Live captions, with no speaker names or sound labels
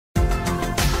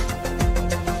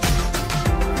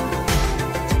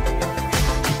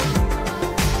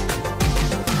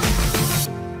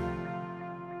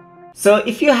So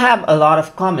if you have a lot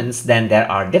of comments, then there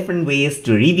are different ways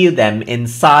to review them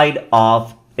inside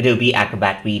of Adobe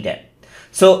Acrobat Reader.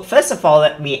 So first of all,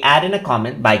 let me add in a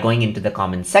comment by going into the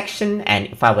comment section. And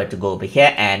if I were to go over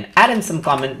here and add in some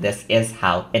comment, this is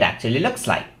how it actually looks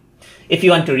like. If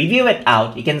you want to review it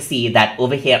out, you can see that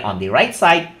over here on the right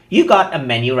side, you got a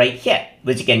menu right here,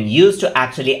 which you can use to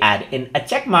actually add in a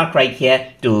check mark right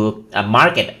here to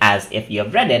mark it as if you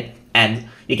have read it. And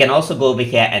you can also go over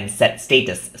here and set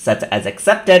status such as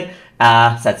accepted,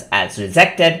 such as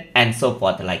rejected, and so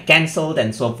forth, like cancelled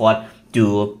and so forth,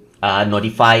 to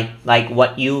notify like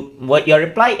what your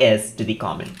reply is to the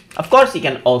comment. Of course, you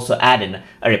can also add in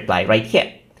a reply right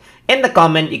here. In the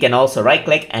comment, you can also right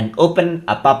click and open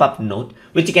a pop-up note,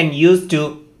 which you can use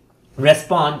to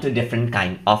respond to different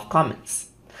kind of comments.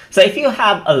 So if you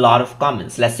have a lot of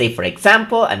comments, let's say for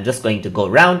example, I'm just going to go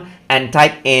around and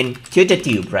type in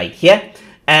TutorTube right here.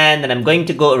 And then I'm going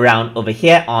to go around over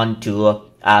here onto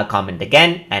comment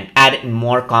again and add in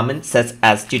more comments such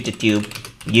as TutorTube,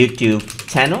 YouTube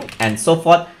channel, and so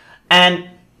forth. And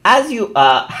as you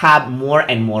have more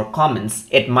and more comments,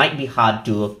 it might be hard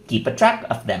to keep a track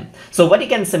of them. So what you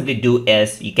can simply do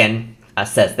is you can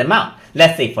search them out.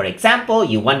 Let's say, for example,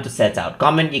 you want to search out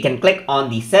comment. You can click on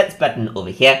the search button over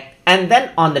here. And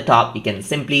then on the top, you can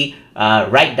simply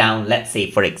write down, let's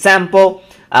say, for example,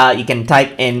 you can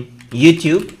type in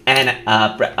YouTube and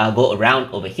go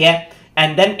around over here.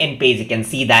 And then in page, you can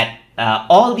see that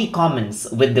all the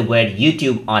comments with the word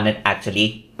YouTube on it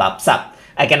actually pops up.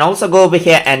 I can also go over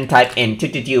here and type in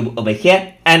TutorTube over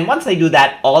here. And once I do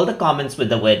that, all the comments with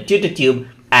the word TutorTube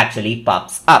actually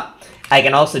pops up. I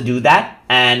can also do that,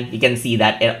 and you can see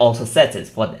that it also searches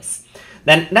for this.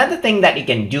 Then another thing that you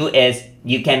can do is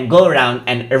you can go around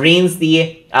and arrange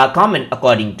the comment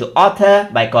according to author,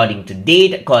 by according to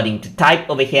date, according to type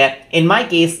over here. In my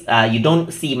case, you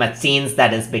don't see much change.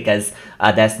 That is because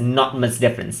there's not much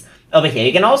difference. Over here,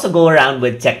 you can also go around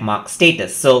with checkmark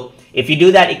status. So if you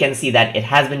do that, you can see that it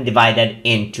has been divided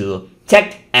into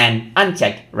checked and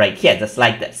unchecked right here, just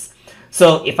like this.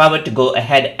 So if I were to go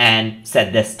ahead and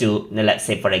set this to, let's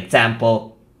say, for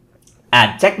example,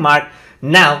 add checkmark,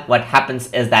 now what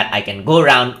happens is that I can go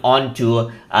around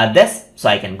onto this. So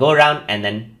I can go around and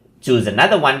then choose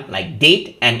another one like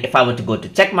date. And if I were to go to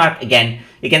checkmark again,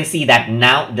 you can see that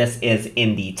now this is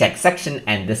in the check section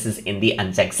and this is in the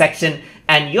unchecked section.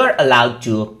 And you're allowed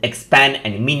to expand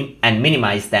and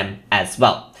minimize them as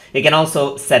well. You can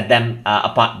also set them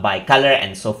apart by color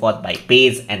and so forth, by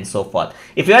page and so forth.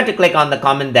 If you were to click on the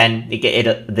comment, then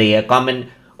the comment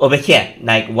over here,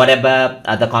 like whatever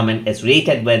the comment is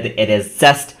rated with, it is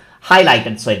just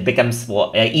highlighted, so it becomes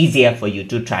easier for you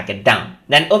to track it down.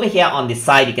 Then over here on the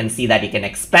side, you can see that you can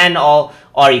expand all,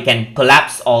 or you can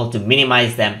collapse all to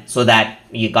minimize them so that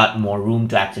you got more room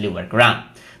to actually work around.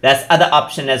 There's other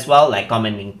option as well, like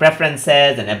commenting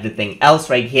preferences and everything else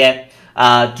right here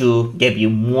to give you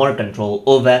more control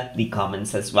over the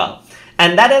comments as well.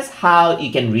 And that is how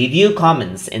you can review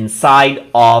comments inside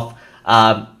of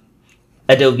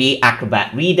Adobe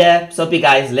Acrobat Reader. So hope you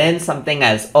guys learned something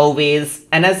as always.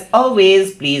 And as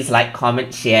always, please like,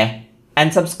 comment, share,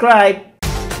 and subscribe.